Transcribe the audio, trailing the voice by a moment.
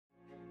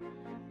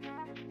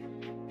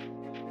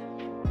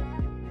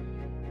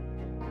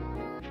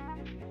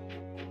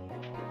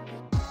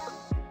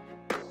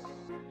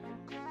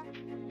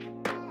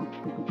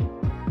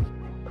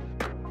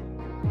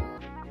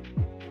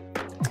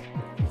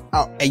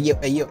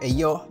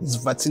Ayo,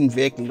 Warten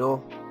weg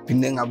lo.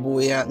 Phinde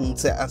ngabuya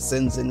ngithi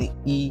asenzeni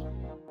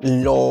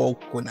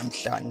i-logo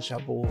namhlanje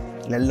yabo.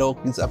 Le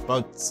logo is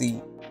about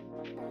the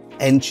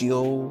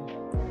NGO,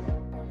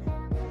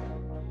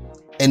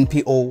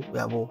 NPO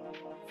yabo.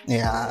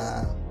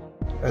 Yeah,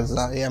 as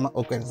a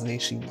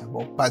organization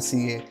yabo. But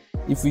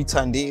if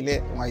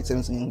uyithandile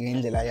ungayisebenzisa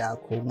ngendlela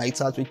yakho,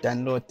 ungayithatha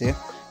uyi-download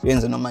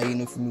yenze noma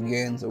yini ufuna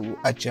ukuyenza,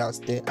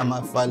 u-adjust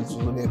ama-files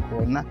uzobe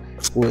khona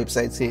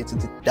ku-website yethu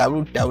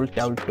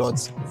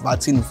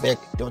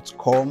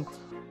www.wartenvec.com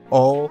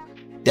or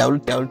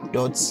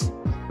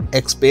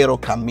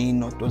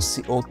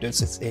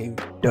www.experocamino.co.za.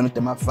 Download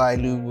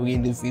ama-file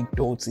ubukele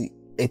i-video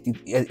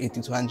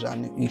edit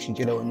kanjani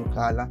ishintshela wena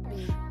ukhala,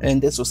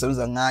 and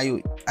ezosebenza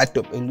ngayo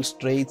Adobe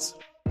Illustrator,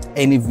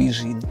 any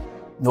vision,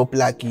 no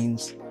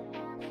plugins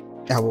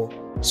yabo.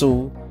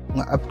 So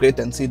nga-upgrade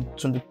until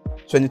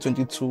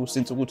 2022,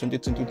 since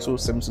ku-2022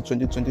 sebenzisa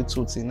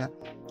 2022 thina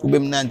kube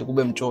mnandi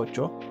kube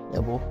mtshotsho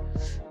yabo.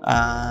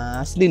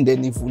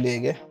 Silindeni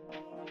ivuleke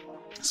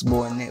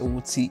sibone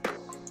ukuthi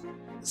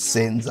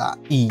senza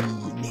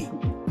ini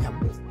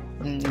yabo.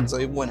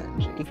 Nizoyibona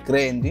nje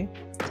i-grand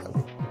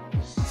yabo.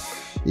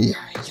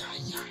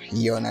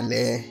 Iyona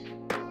le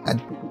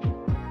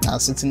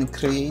asithini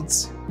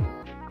create.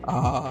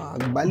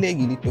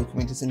 Kubalekile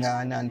i-document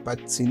isingakanani,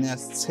 but thina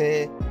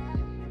sithe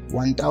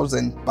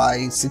 1000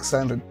 by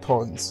 600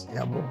 points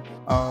yabo.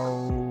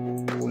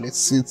 Let's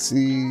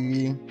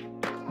see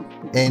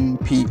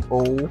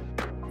NPO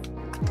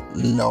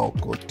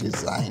logo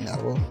design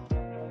yabo.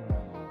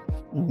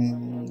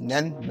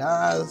 Then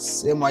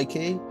that's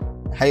MYK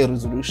high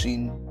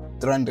resolution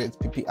 300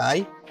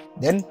 ppi,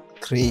 then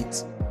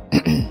create.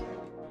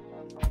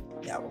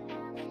 Yabo.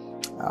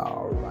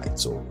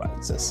 Alright,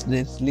 let's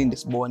linde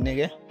sibone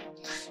ke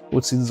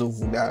uthi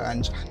izovula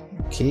kanjani.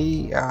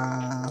 Okay,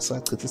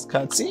 sachitha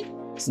isikhathi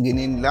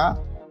singeneni la.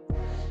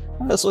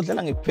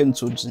 Sodlala nge-pen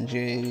tools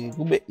nje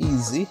kube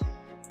easy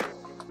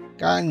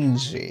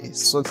kanje,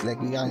 sort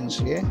like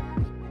kanje,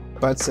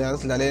 but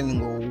siyazidlalela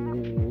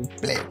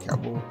ngo-black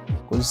yabo,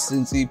 because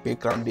since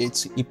i-background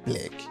yethu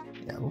i-black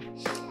yabo.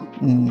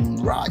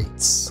 Right,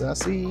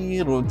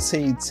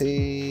 sasi-rotate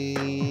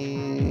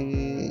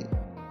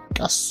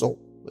kaso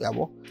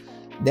yabo,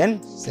 then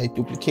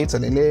siya-duplicate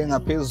lele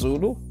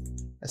ngaphezulu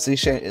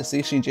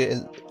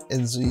siyishintshe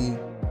as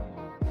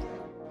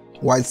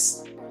white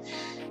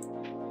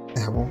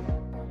yabo.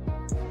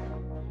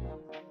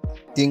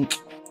 Think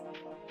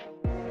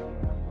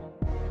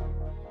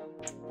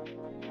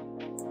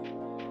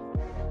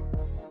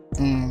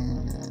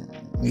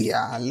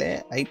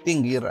yeah, I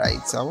think you're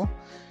right yabo.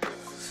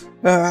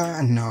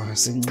 No,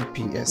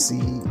 sinciphi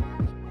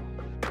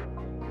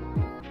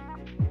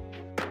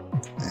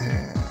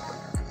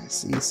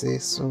say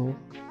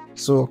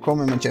so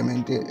come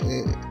measurement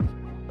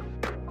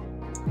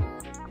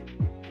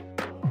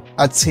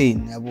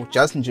attain yabo,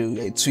 just nje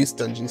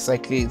uyayitwista nje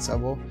cycle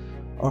yabo,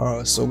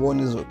 so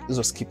bona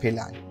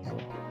izoskiphelana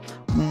yabo.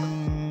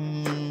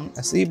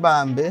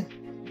 Asibambe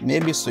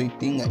maybe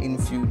soyidinga in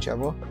future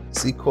yabo,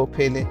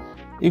 sikhophele.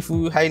 If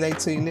you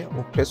highlight ile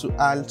or press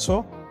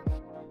alt,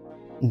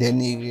 then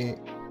ke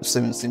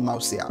usebenzisa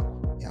mouse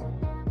yakho yabo.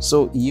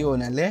 So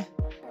iyona le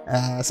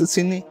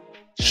sithini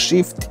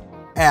shift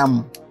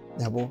M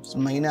yabo,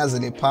 simayinaze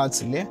le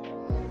part le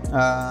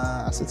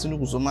sithini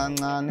ukuzoma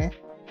kancane,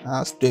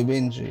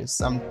 sidwebe nje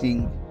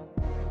something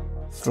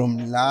from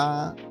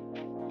la,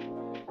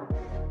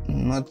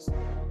 not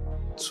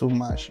too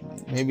much,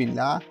 maybe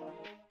la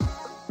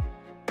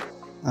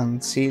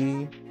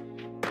until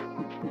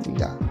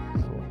la.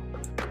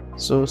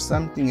 So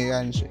something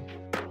kanje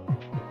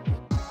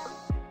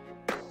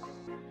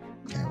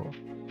yabo,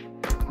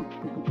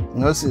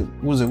 ngasi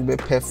kuze kube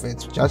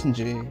perfect, just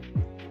nje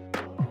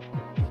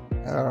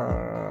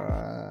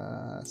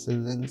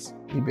seasons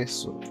ibe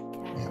so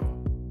yabo.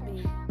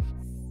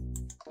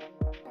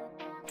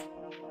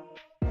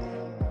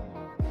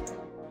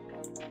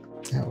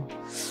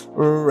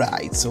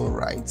 Right,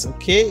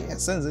 okay,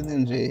 senzeni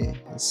nje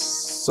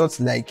sort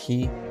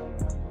like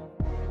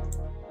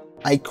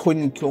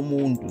iconic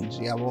yomuntu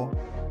nje yabo.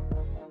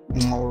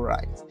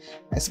 Alright,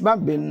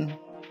 asibambeni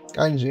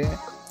kanje,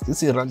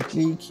 sithi right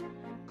click,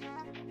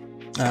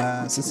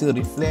 sithi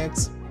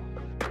reflect,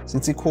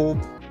 sithi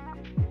copy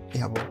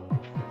yabo.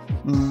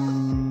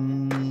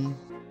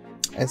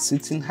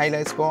 Sithi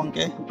highlights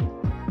konke,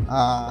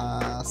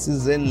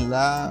 sizeni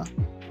la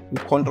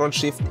control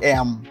shift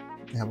M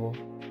yabo,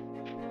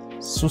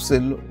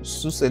 suselo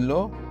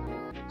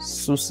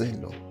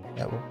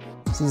yabo,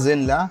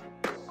 sizeni la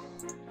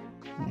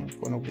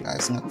khona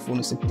ukula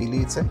singakufuna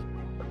sikudelete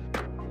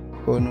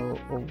khona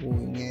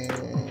okunye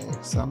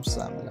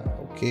Samsung la.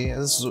 Okay,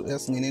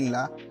 asingeneni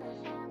la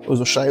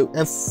uzoshaya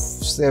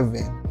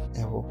F7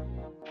 yabo,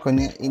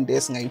 khona into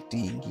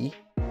esingayidingi,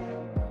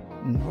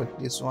 not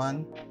this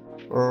one,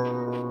 or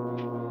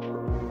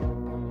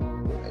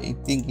I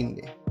think in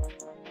le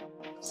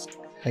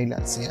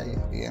highlights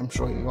here, I'm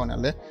sure you're gonna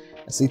le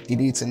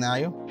asidelete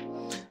nayo.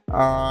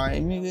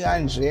 Imi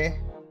kanje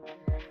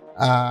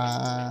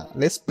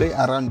Let's play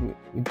around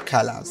with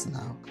colors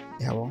now.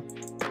 Yabo.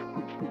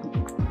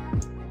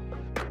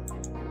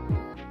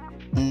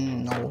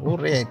 No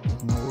red,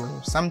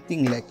 no,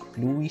 something like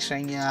bluish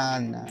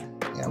anyana.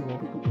 Yabo.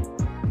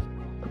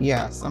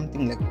 Yeah,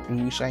 something like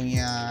bluish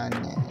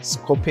anyana.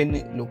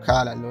 Scopen lo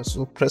color lo,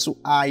 so press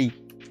I.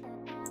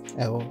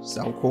 Yabo,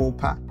 so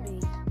copa.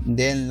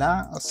 Then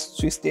la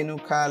twist no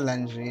color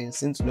nje,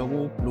 since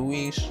logo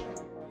bluish.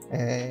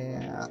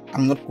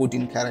 I'm not good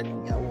in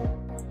coloring, yabo.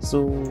 So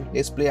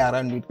let's play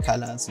around with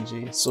colors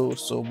nje.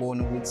 So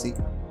bona ukuthi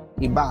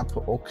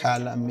ibapho o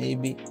color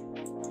maybe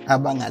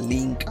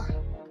abangalinka.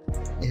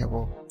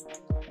 Yabo.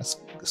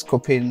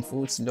 Scopen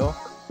foods lo.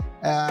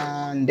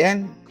 And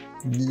then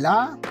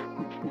la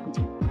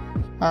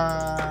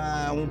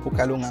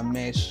umpukalunga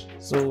mesh.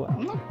 So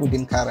I'm not good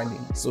in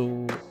coloring.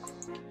 So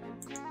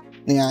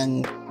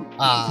no,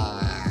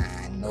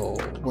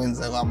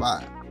 kwenza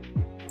kwaba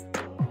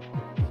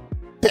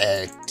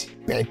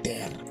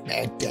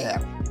better.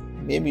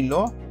 Maybe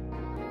low.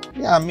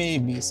 Yeah,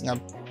 maybe it's gonna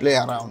play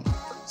around.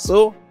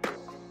 So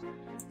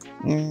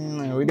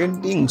we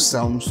don't think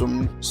some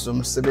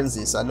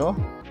seventies alo.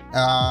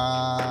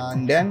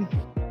 And then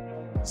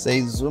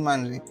say zoom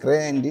and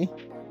trendy.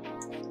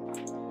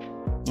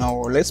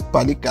 Now let's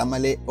pali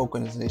kamale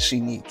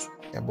organization it.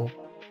 Yabo.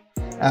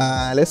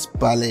 Let's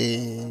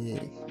pali.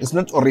 It's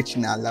not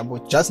original,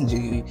 but just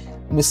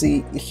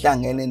missy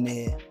ihlangene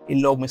ne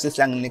ilog missy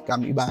ihlangene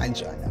kam iba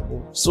kanjani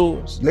yabo.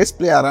 So let's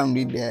play around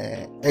with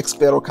the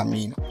Expero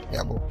Camino.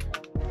 Yabo.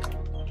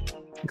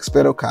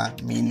 Expero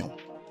Camino.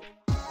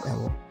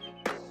 Yabo.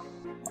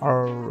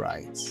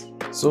 Alright.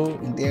 So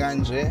in the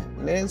kanje,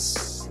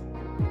 let's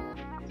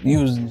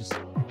use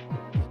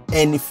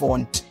any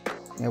font.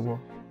 Yabo.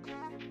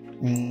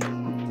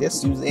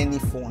 Let's use any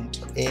font.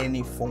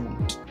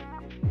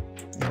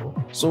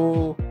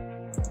 So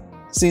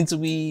since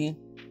we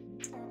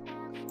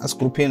as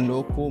grouping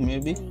local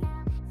maybe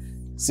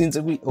since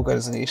we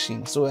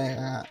organization, so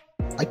I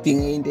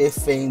think in the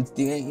faint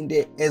in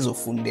the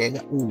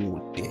ezofundeka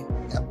ude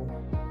yabo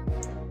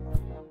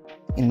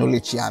in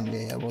knowledge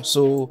yami yabo.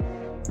 So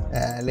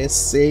let's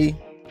say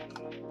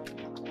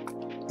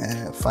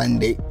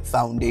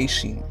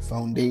foundation,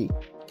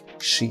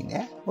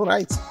 yeah, all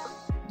right.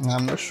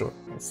 I'm not sure.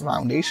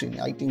 Foundation,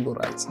 I think all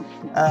right.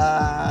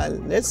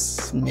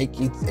 Let's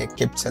make it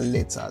capital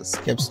letters,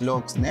 caps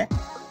locks, ne?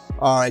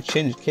 Alright,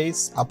 change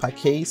case,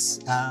 uppercase.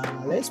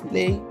 Let's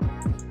play.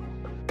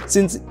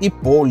 Since it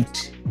bold,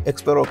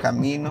 Expero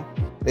Camino,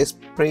 let's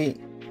play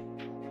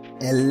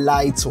a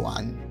light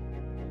one.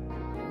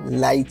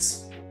 Light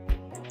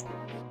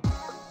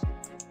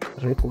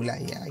regular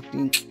here, I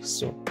think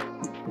so.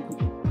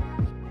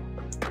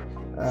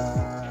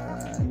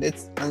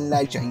 Let's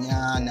unlight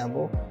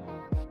Janyana,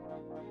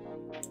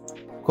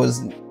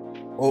 because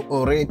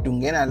already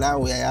tungena la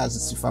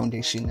uyayazi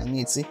foundation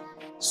angithi,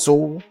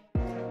 so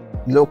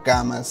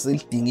lokama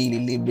silidingile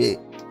libe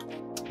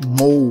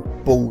more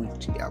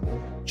bold yabo.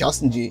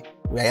 Just nje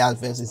uyayazi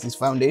versus this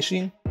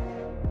foundation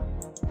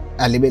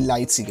alibe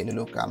light ke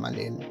lelo gama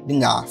lelo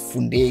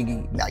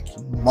lingafundeki like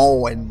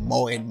more and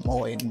more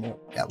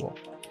yabo.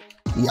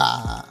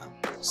 Yeah,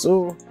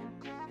 so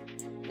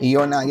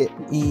iyona ke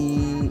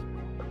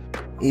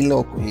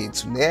ilogo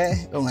yethu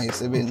le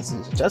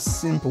ongayisebenzisa, just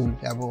simple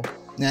yabo.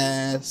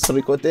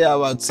 Recorded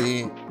about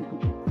say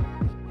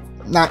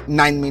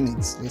 9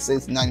 minutes. Let's say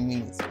it's 9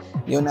 minutes.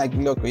 Yona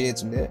logo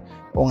yethu le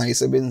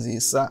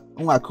ongayisebenzisa,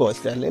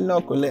 ungakhohlwa le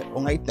logo le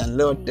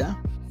ongayidownloada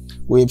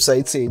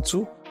website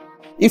yethu.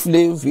 If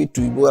le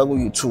video ibuka ku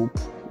YouTube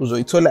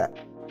uzoyithola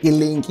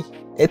ilink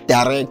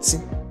direct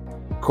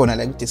khona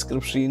la ku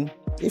description.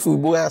 If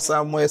ubuka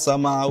somewhere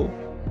somehow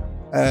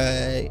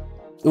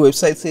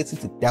website yethu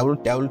is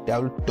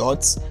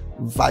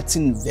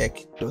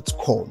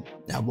www.wartenwerk.com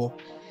yabo.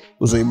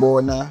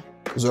 Uzoyibona,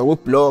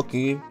 uzokublog,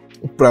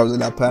 ubrowse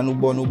lapha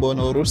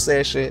ubona or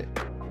research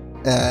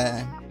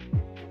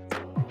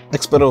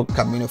Expero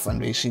Camino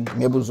Foundation,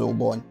 maybe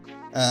uzobona.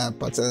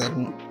 But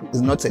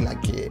it's not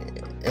like a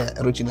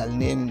original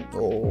name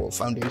or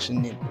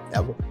foundation name.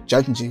 Yabo.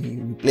 Just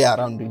we play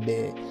around with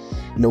the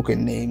local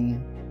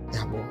name,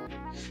 yabo,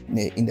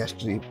 the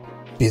industry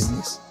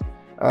business.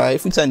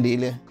 If it's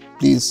andile,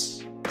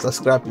 please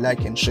subscribe,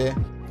 like and share.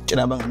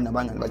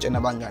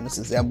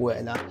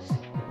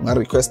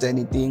 Request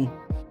anything,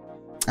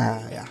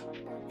 yeah,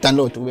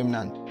 download ube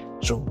mnandi.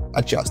 So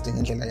adjust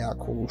ngendlela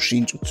yakho,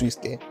 ushintshe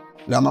utwiste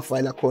lama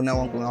file akhona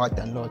wonke ungawa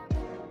download.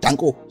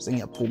 Danko,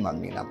 sengiyaphuma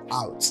mina, I'm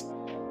out.